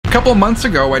A couple of months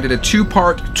ago, I did a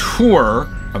two-part tour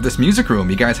of this music room.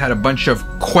 You guys had a bunch of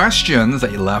questions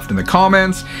that you left in the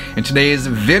comments. In today's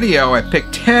video, I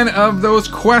picked 10 of those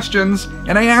questions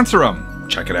and I answer them.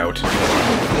 Check it out.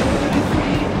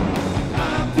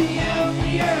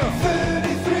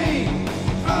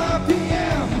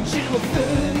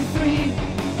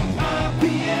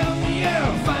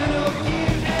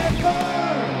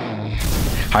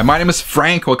 Hi, my name is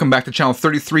Frank. Welcome back to channel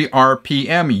 33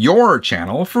 RPM, your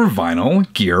channel for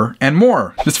vinyl, gear, and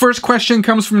more. This first question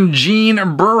comes from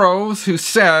Gene Burrows, who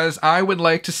says, I would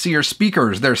like to see your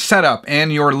speakers, their setup,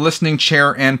 and your listening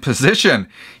chair and position.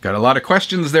 Got a lot of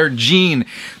questions there, Gene.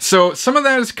 So some of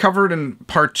that is covered in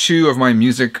part 2 of my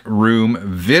music room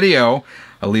video.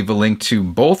 I'll leave a link to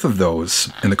both of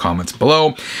those in the comments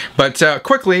below. But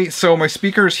quickly, so my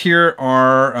speakers here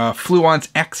are Fluence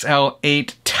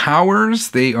XL8 towers.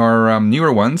 They are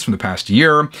newer ones from the past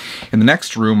year. In the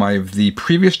next room, I have the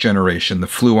previous generation, the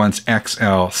Fluence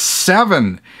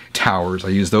XL7 towers. I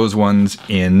use those ones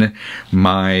in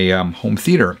my home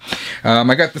theater.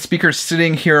 I got the speakers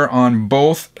sitting here on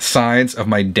both sides of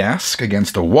my desk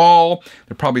against the wall.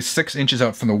 They're probably 6 inches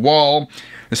out from the wall.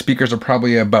 The speakers are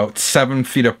probably about 7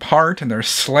 feet apart and they're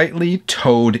slightly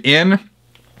toed in.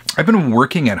 I've been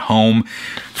working at home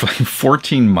for like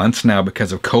 14 months now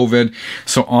because of COVID.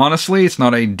 So honestly, it's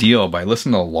not ideal, but I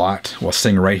listen a lot while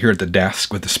sitting right here at the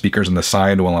desk with the speakers on the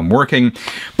side while I'm working.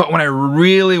 But when I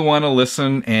really want to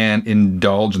listen and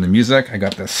indulge in the music, I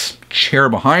got this chair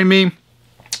behind me.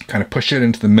 Kind of push it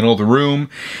into the middle of the room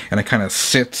and I kind of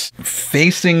sit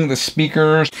facing the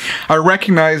speakers. I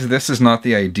recognize this is not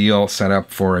the ideal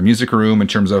setup for a music room in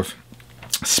terms of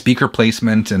speaker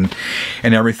placement and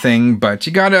everything, but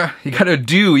you gotta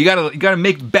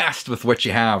make best with what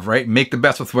you have, right? Make the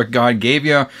best with what God gave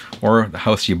you or the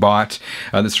house you bought.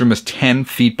 This room is 10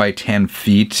 feet by 10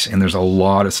 feet and there's a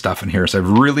lot of stuff in here, so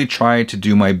I've really tried to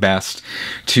do my best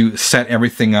to set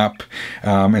everything up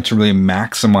and to really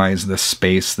maximize the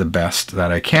space the best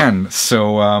that I can.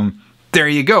 So there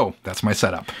you go. That's my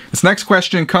setup. This next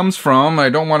question comes from, I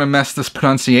don't want to mess this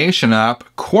pronunciation up,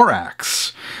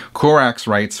 Corax. Corax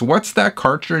writes, what's that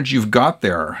cartridge you've got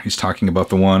there? He's talking about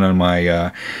the one on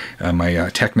my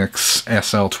Technics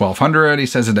SL1200. He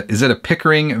says, is it a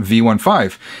Pickering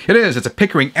V15? It is. It's a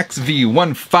Pickering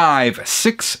XV15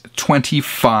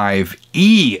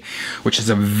 625E, which is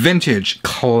a vintage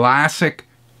classic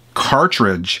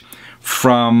cartridge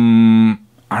from,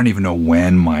 I don't even know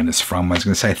when mine is from. I was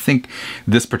going to say, I think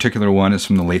this particular one is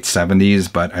from the late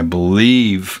 70s, but I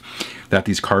believe that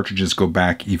these cartridges go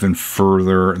back even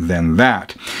further than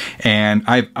that. And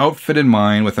I've outfitted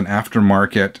mine with an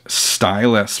aftermarket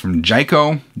stylus from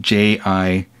Jyco,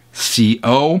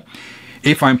 J-I-C-O.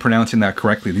 If I'm pronouncing that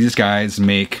correctly, these guys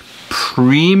make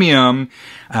premium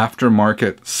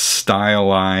aftermarket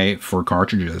styli for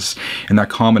cartridges, and that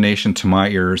combination to my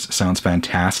ears sounds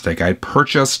fantastic. I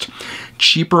purchased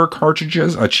cheaper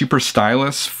cartridges, a cheaper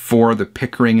stylus for the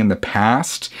Pickering in the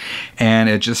past, and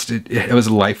it was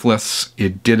lifeless.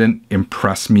 It didn't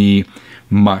impress me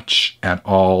much at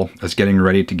all. I was getting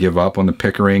ready to give up on the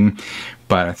Pickering,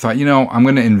 but I thought, you know, I'm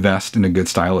going to invest in a good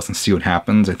stylus and see what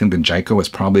happens. I think the Jyco is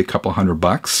probably a couple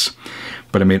 $100,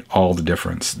 but it made all the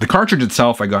difference. The cartridge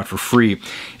itself I got for free.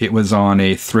 It was on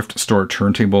a thrift store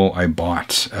turntable I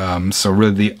bought. So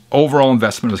really the overall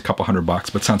investment was a couple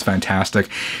 $100, but sounds fantastic.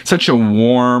 Such a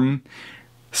warm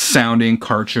sounding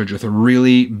cartridge with a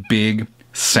really big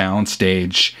sound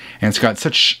stage, and it's got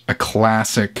such a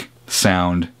classic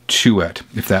sound to it,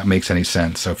 if that makes any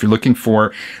sense. So if you're looking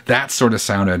for that sort of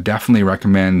sound, I definitely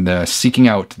recommend seeking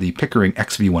out the Pickering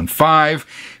XV15.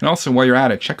 And also while you're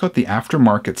at it, check out the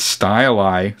aftermarket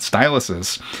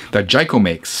styluses that Jyco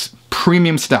makes.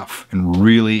 Premium stuff and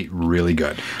really, really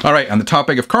good. All right, on the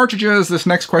topic of cartridges, this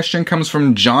next question comes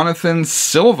from Jonathan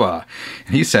Silva.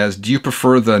 And he says, do you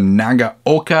prefer the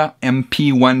Nagaoka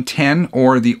MP110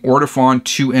 or the Ortofon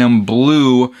 2M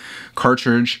Blue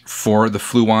cartridge for the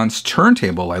Fluence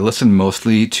turntable? I listen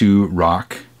mostly to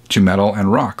rock, to metal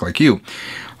and rock like you.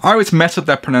 I always mess up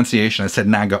that pronunciation. I said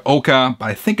Nagaoka, but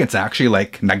I think it's actually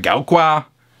like Nagaoka,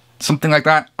 something like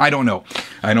that. I don't know.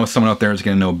 I know someone out there is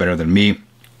gonna know better than me.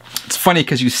 It's funny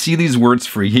because you see these words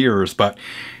for years, but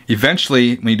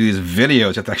eventually when you do these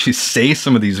videos, you have to actually say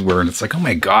some of these words. It's like, oh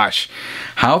my gosh,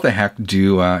 how the heck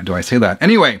do I say that?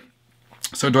 Anyway,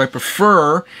 so do I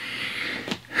prefer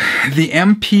the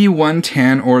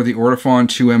MP110 or the Ortofon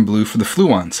 2M Blue for the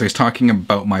Fluence? So he's talking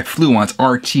about my Fluence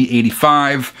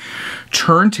RT85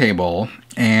 turntable,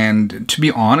 and to be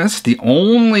honest, the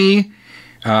only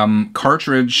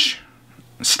cartridge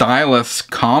stylus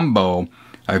combo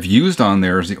I've used on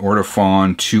there is the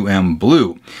Ortofon 2M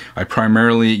Blue. I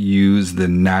primarily use the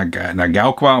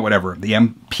Nagaoka, whatever, the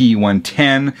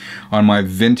MP110 on my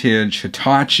vintage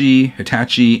Hitachi,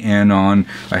 and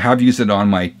I have used it on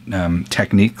my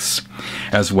Techniques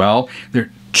as well.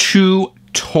 They're two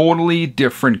totally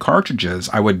different cartridges.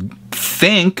 I would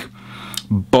think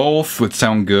both would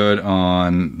sound good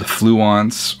on the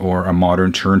Fluence or a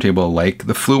modern turntable like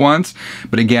the Fluence,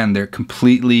 but again, they're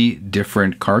completely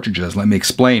different cartridges. Let me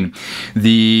explain.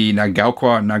 The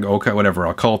Nagaoka, whatever,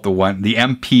 I'll call it the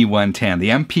MP110. The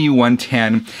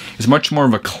MP110 is much more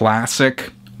of a classic,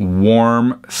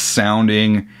 warm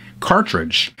sounding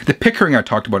cartridge. The Pickering I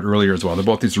talked about earlier as well. They're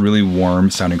both these really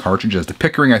warm sounding cartridges. The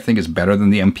Pickering I think is better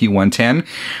than the MP110,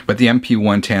 but the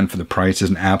MP110 for the price is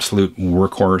an absolute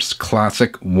workhorse,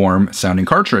 classic warm sounding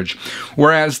cartridge.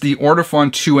 Whereas the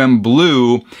Ortofon 2M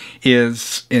Blue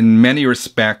is in many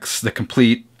respects the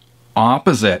complete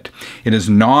opposite. It is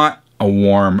not a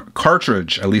warm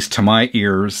cartridge, at least to my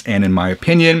ears, and in my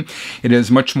opinion, it is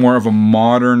much more of a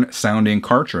modern sounding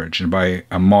cartridge. And by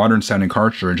a modern sounding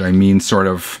cartridge, I mean sort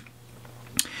of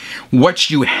what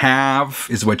you have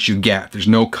is what you get. There's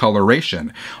no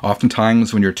coloration.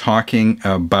 Oftentimes when you're talking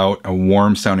about a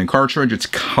warm sounding cartridge, it's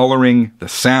coloring the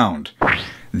sound.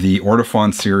 The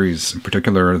Ortofon series, in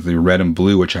particular the red and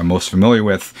blue, which I'm most familiar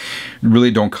with,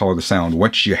 really don't color the sound.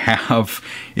 What you have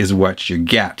is what you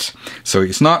get. So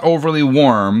it's not overly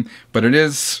warm, but it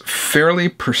is fairly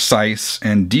precise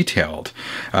and detailed.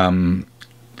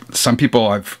 Some people,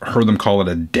 I've heard them call it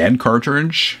a dead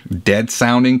cartridge, dead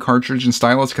sounding cartridge in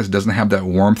stylus because it doesn't have that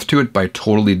warmth to it, but I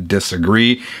totally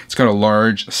disagree. It's got a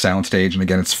large soundstage, and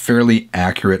again, it's fairly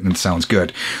accurate and it sounds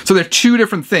good. So they're two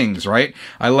different things, right?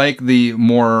 I like the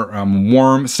more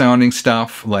warm sounding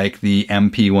stuff like the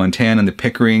MP110 and the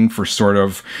Pickering for sort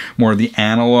of more of the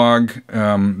analog,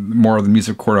 more of the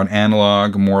music recorded on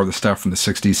analog, more of the stuff from the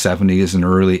 60s, 70s, and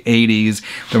early 80s.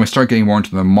 Then when we start getting more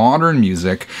into the modern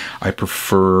music, I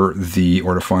prefer the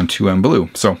Ortofon 2M Blue.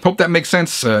 So hope that makes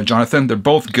sense, Jonathan. They're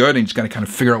both good, and you just got to kind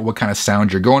of figure out what kind of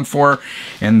sound you're going for,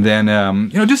 and then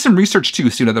you know, do some research too,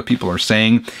 see what other people are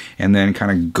saying, and then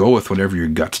kind of go with whatever your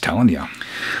gut's telling you.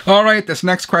 All right, this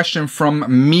next question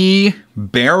from Me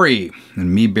Barry,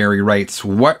 and Me Barry writes,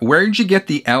 where did you get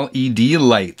the LED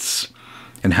lights,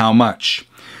 and how much?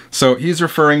 So he's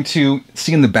referring to,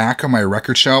 seeing the back of my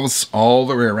record shelves all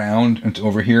the way around and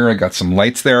over here, I got some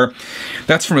lights there.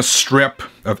 That's from a strip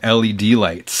of LED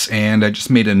lights, and I just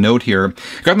made a note here.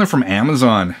 I got them from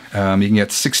Amazon. You can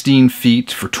get 16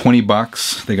 feet for 20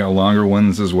 bucks. They got longer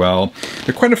ones as well.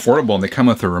 They're quite affordable, and they come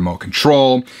with a remote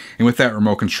control. And with that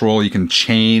remote control, you can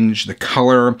change the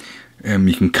color.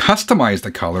 You can customize the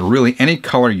color, really any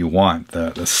color you want.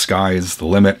 The sky's the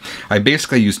limit. I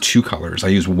basically use two colors. I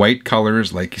use white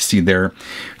colors like you see there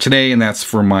today, and that's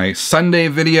for my Sunday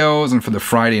videos, and for the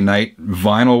Friday night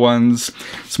vinyl ones,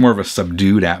 it's more of a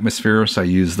subdued atmosphere, so I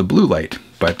use the blue light.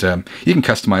 But you can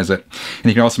customize it, and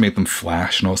you can also make them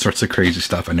flash and all sorts of crazy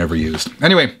stuff I never used.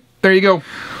 Anyway, there you go.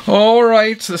 All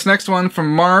right, this next one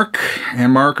from Mark,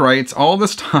 and Mark writes, all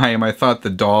this time I thought the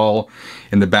doll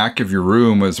in the back of your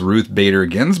room was Ruth Bader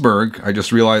Ginsburg. I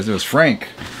just realized it was Frank.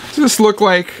 Does this look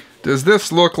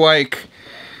like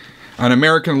an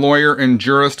American lawyer and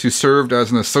jurist who served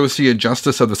as an Associate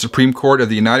Justice of the Supreme Court of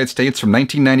the United States from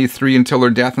 1993 until her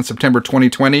death in September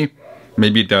 2020?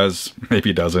 Maybe it does,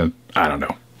 maybe it doesn't. I don't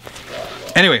know.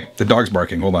 Anyway, the dog's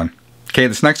barking, hold on. Okay,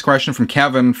 this next question from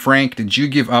Kevin. Frank, did you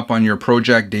give up on your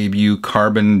Project debut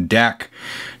carbon deck?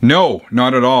 No,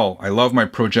 not at all. I love my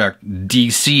Project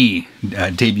DC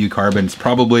debut carbon. It's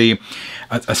probably,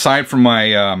 aside from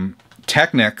my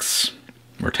Technics,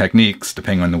 or Techniques,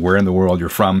 depending on where in the world you're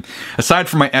from, aside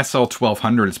from my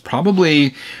SL1200, it's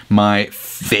probably my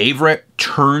favorite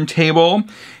turntable.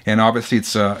 And obviously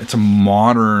it's a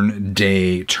modern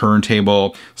day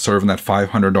turntable, sort of in that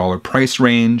 $500 price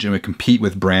range, and we compete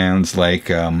with brands like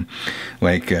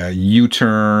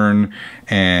U-Turn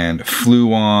and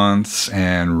Fluence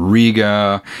and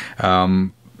Riga.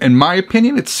 In my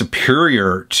opinion, it's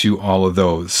superior to all of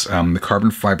those. The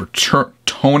carbon fiber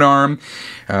tone arm,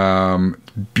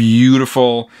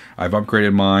 beautiful. I've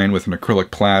upgraded mine with an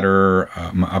acrylic platter,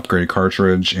 my upgraded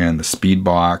cartridge, and the speed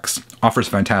box. Offers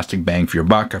fantastic bang for your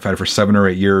buck. I've had it for 7 or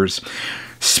 8 years.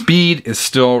 Speed is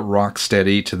still rock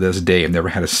steady to this day. I've never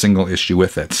had a single issue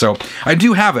with it. So I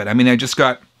do have it. I mean, I just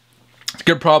got, it's a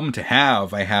good problem to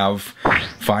have. I have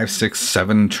 5, 6,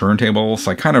 7 turntables.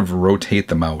 I kind of rotate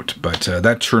them out, but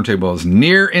that turntable is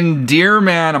near and dear,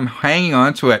 man. I'm hanging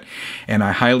on to it, and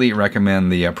I highly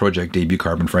recommend the Project Debut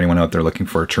Carbon for anyone out there looking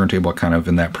for a turntable kind of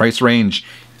in that price range.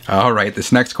 All right,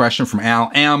 this next question from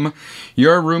Al M.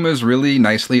 Your room is really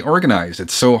nicely organized.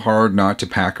 It's so hard not to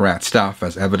pack rat stuff,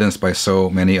 as evidenced by so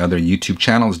many other YouTube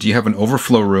channels. Do you have an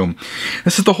overflow room?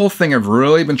 This is the whole thing. I've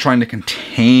really been trying to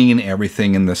contain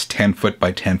everything in this 10-foot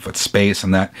by 10-foot space,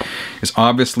 and that is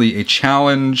obviously a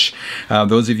challenge.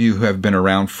 Those of you who have been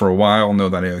around for a while know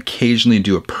that I occasionally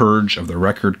do a purge of the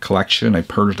record collection. I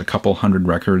purged a couple hundred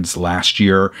records last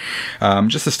year.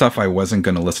 Just the stuff I wasn't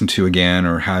going to listen to again,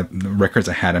 or had records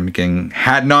I had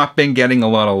not been getting a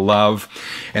lot of love,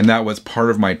 and that was part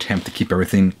of my attempt to keep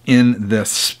everything in this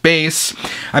space.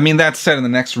 I mean, that said, in the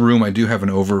next room I do have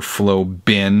an overflow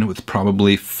bin with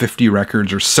probably 50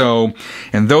 records or so,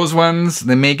 and those ones,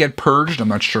 they may get purged. I'm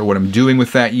not sure what I'm doing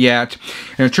with that yet.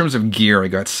 And in terms of gear, I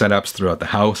got setups throughout the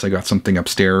house. I got something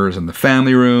upstairs in the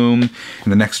family room,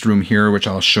 and the next room here, which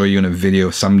I'll show you in a video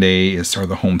someday, is sort of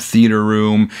the home theater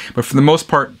room. But for the most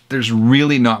part, there's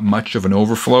really not much of an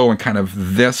overflow, and kind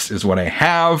of this is what I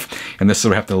have, and this is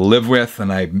what I have to live with,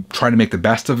 and I try to make the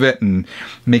best of it and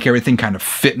make everything kind of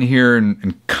fit in here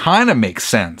and kind of make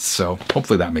sense. So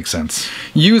hopefully that makes sense.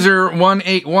 User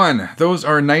 181, those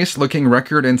are nice looking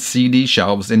record and CD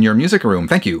shelves in your music room.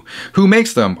 Thank you. Who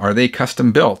makes them? Are they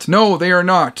custom built? No, they are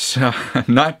not.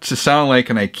 Not to sound like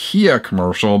an IKEA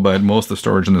commercial, but most of the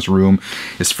storage in this room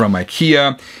is from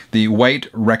IKEA. The white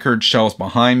record shelves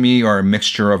behind me are a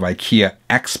mixture of IKEA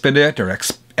Expedite,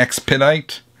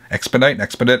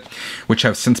 which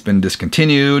have since been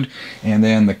discontinued, and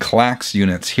then the Clax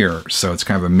units here. So it's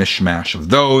kind of a mishmash of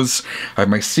those. I have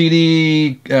my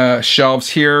CD shelves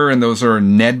here, and those are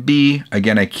Nedby,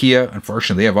 again IKEA.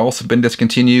 Unfortunately, they have also been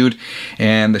discontinued.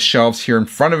 And the shelves here in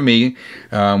front of me,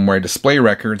 where I display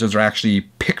records, those are actually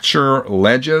picture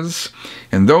ledges,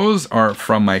 and those are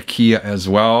from IKEA as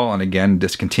well, and again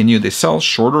discontinued. They sell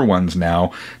shorter ones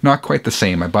now, not quite the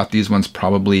same. I bought these ones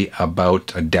probably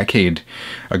about a decade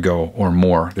ago or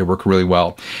more. They work really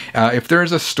well. If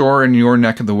there's a store in your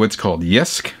neck of the woods called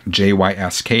Jysk,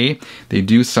 J-Y-S-K, they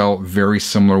do sell very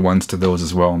similar ones to those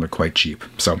as well, and they're quite cheap.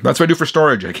 So that's what I do for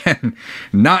storage. Again,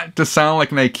 not to sound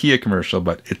like an IKEA commercial,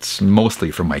 but it's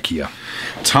mostly from IKEA.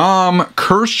 Tom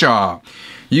Kershaw.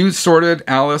 You sorted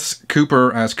Alice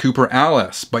Cooper as Cooper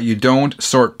Alice, but you don't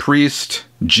sort Priest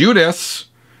Judas.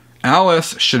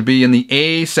 Alice should be in the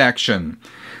A section.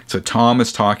 So Tom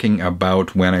is talking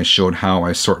about when I showed how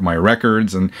I sort my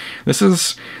records, and this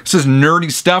is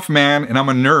nerdy stuff, man, and I'm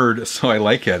a nerd, so I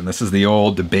like it. And this is the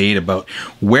old debate about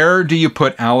where do you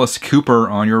put Alice Cooper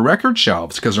on your record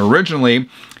shelves, because originally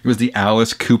it was the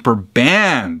Alice Cooper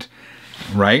Band,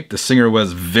 right? The singer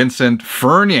was Vincent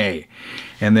Furnier.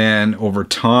 And then over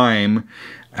time,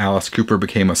 Alice Cooper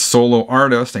became a solo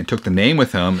artist and took the name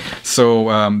with him. So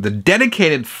the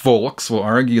dedicated folks will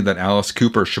argue that Alice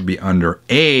Cooper should be under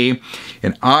A,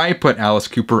 and I put Alice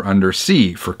Cooper under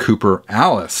C for Cooper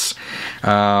Alice.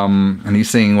 And he's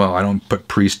saying, well, I don't put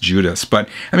Priest Judas. But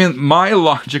I mean, my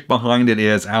logic behind it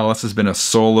is Alice has been a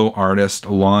solo artist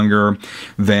longer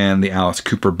than the Alice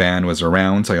Cooper Band was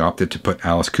around, so I opted to put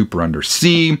Alice Cooper under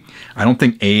C. I don't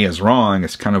think A is wrong.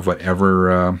 It's kind of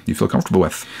whatever you feel comfortable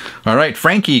with. All right,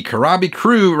 Frankie Karabi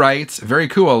Crew writes, very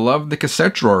cool, I love the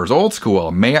cassette drawers, old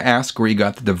school. May I ask where you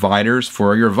got the dividers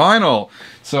for your vinyl?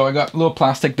 So I got little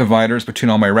plastic dividers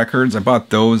between all my records. I bought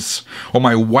those, well,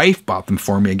 my wife bought them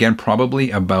for me, again,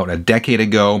 probably about a decade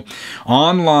ago,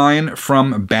 online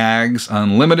from Bags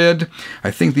Unlimited. I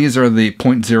think these are the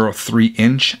 0.03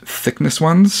 inch thickness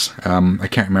ones. I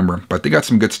can't remember, but they got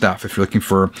some good stuff. If you're looking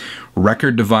for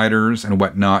record dividers and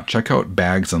whatnot, check out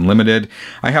Bags Unlimited.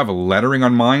 I have a lettering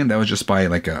on mine. That was just by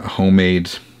like a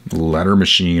homemade letter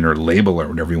machine or label or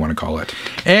whatever you want to call it.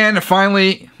 And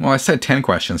finally, well, I said 10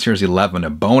 questions. Here's 11, a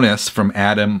bonus from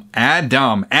Adam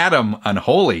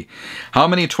Unholy. How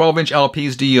many 12-inch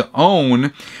LPs do you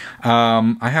own?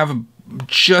 I have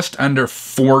just under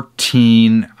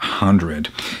 1,400,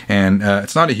 and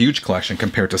it's not a huge collection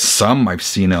compared to some I've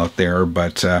seen out there,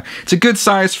 but it's a good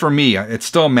size for me. It's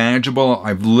still manageable.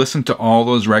 I've listened to all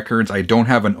those records. I don't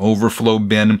have an overflow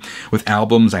bin with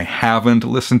albums I haven't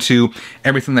listened to.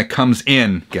 Everything that comes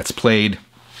in gets played,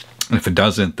 and if it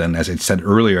doesn't, then as I said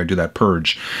earlier, I do that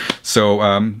purge. So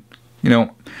you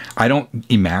know, I don't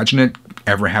imagine it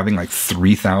ever having like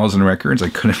 3,000 records. I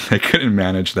couldn't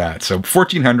manage that. So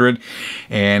 1,400,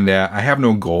 and I have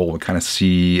no goal to kind of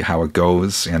see how it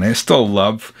goes. And I still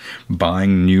love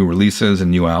buying new releases and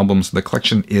new albums. The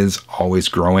collection is always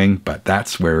growing, but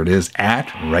that's where it is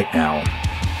at right now.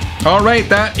 All right,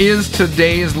 that is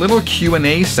today's little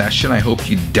Q&A session. I hope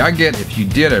you dug it. If you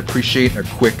did, I appreciate a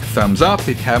quick thumbs up. If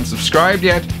you haven't subscribed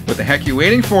yet, what the heck are you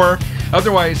waiting for?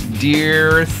 Otherwise,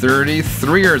 dear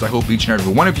 33ers, I hope each and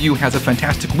every one of you has a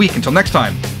fantastic week. Until next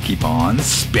time, keep keep on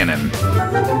spinning.